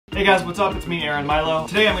Hey guys, what's up? It's me, Aaron Milo.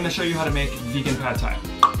 Today I'm going to show you how to make vegan pad thai.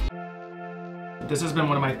 This has been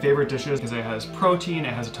one of my favorite dishes because it has protein,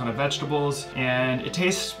 it has a ton of vegetables, and it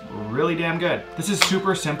tastes really damn good. This is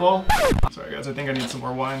super simple. Sorry guys, I think I need some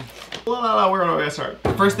more wine. Where do I start?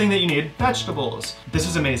 First thing that you need, vegetables. This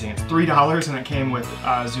is amazing. It's $3 and it came with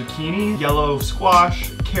zucchini, yellow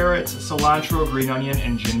squash, carrots, cilantro, green onion,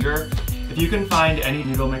 and ginger. If you can find any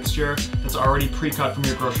noodle mixture that's already pre-cut from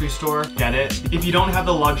your grocery store, get it. If you don't have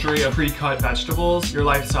the luxury of pre-cut vegetables, your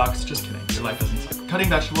life sucks. Just kidding, your life doesn't suck. Cutting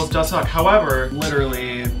vegetables does suck. However,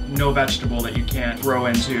 literally no vegetable that you can't throw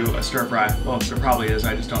into a stir fry. Well, there probably is,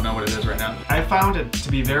 I just don't know what it is right now. I found it to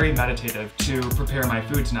be very meditative to prepare my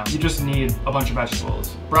foods now. You just need a bunch of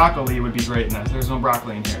vegetables. Broccoli would be great in this. There's no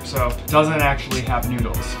broccoli in here, so it doesn't actually have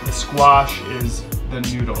noodles. The squash is the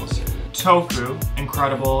noodles. Tofu,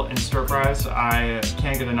 incredible in stir fries. I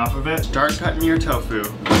can't get enough of it. Start cutting your tofu.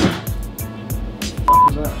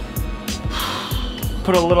 What is that?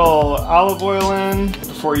 Put a little olive oil in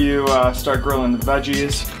before you start grilling the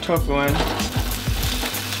veggies. Tofu in.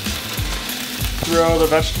 Throw the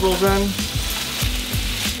vegetables in.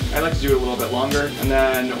 I like to do it a little bit longer, and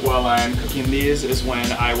then while I'm cooking these is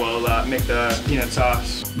when I will make the peanut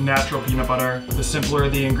sauce. Natural peanut butter. The simpler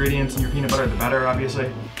the ingredients in your peanut butter, the better,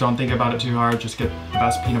 obviously. Don't think about it too hard, just get the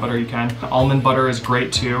best peanut butter you can. Almond butter is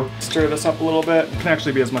great too. Stir this up a little bit. It can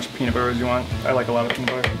actually be as much peanut butter as you want. I like a lot of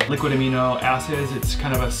peanut butter. Liquid amino acids, it's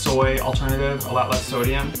kind of a soy alternative, a lot less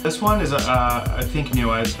sodium. This one is, I think new,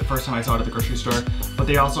 the first time I saw it at the grocery store, but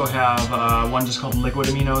they also have one just called liquid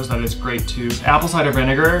aminos that is great too. Apple cider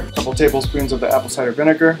vinegar, a couple tablespoons of the apple cider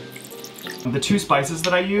vinegar. The two spices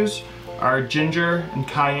that I use are ginger and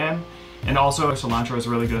cayenne, and also cilantro is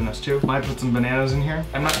really good in this too. I might put some bananas in here.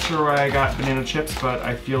 I'm not sure where I got banana chips, but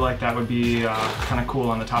I feel like that would be kind of cool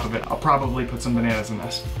on the top of it. I'll probably put some bananas in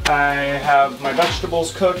this. I have my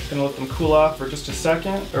vegetables cooked. Gonna let them cool off for just a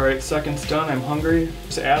second. All right, second's done, I'm hungry.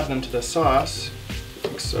 Just add them to the sauce,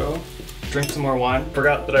 like so. Drink some more wine.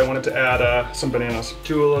 Forgot that I wanted to add some bananas.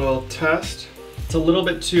 Do a little test. It's a little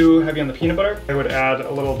bit too heavy on the peanut butter. I would add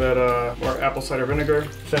a little bit more apple cider vinegar,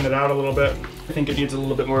 thin it out a little bit. I think it needs a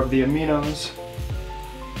little bit more of the aminos.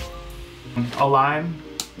 A lime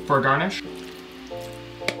for a garnish.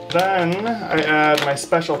 Then I add my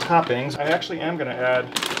special toppings. I actually am gonna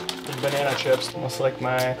add the banana chips, almost like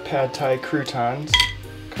my pad thai croutons.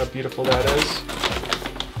 Look how beautiful that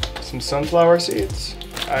is. Some sunflower seeds.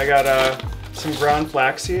 I got some ground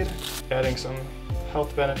flaxseed, adding some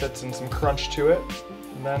health benefits and some crunch to it,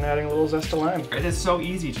 and then adding a little zest of lime. It is so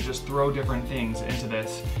easy to just throw different things into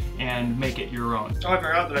this and make it your own. Oh, I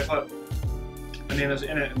forgot that I put bananas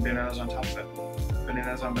in it and bananas on top of it.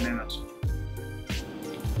 Bananas on bananas.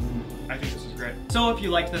 I think this is great. So if you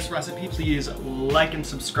liked this recipe, please like and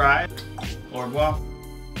subscribe. Au revoir.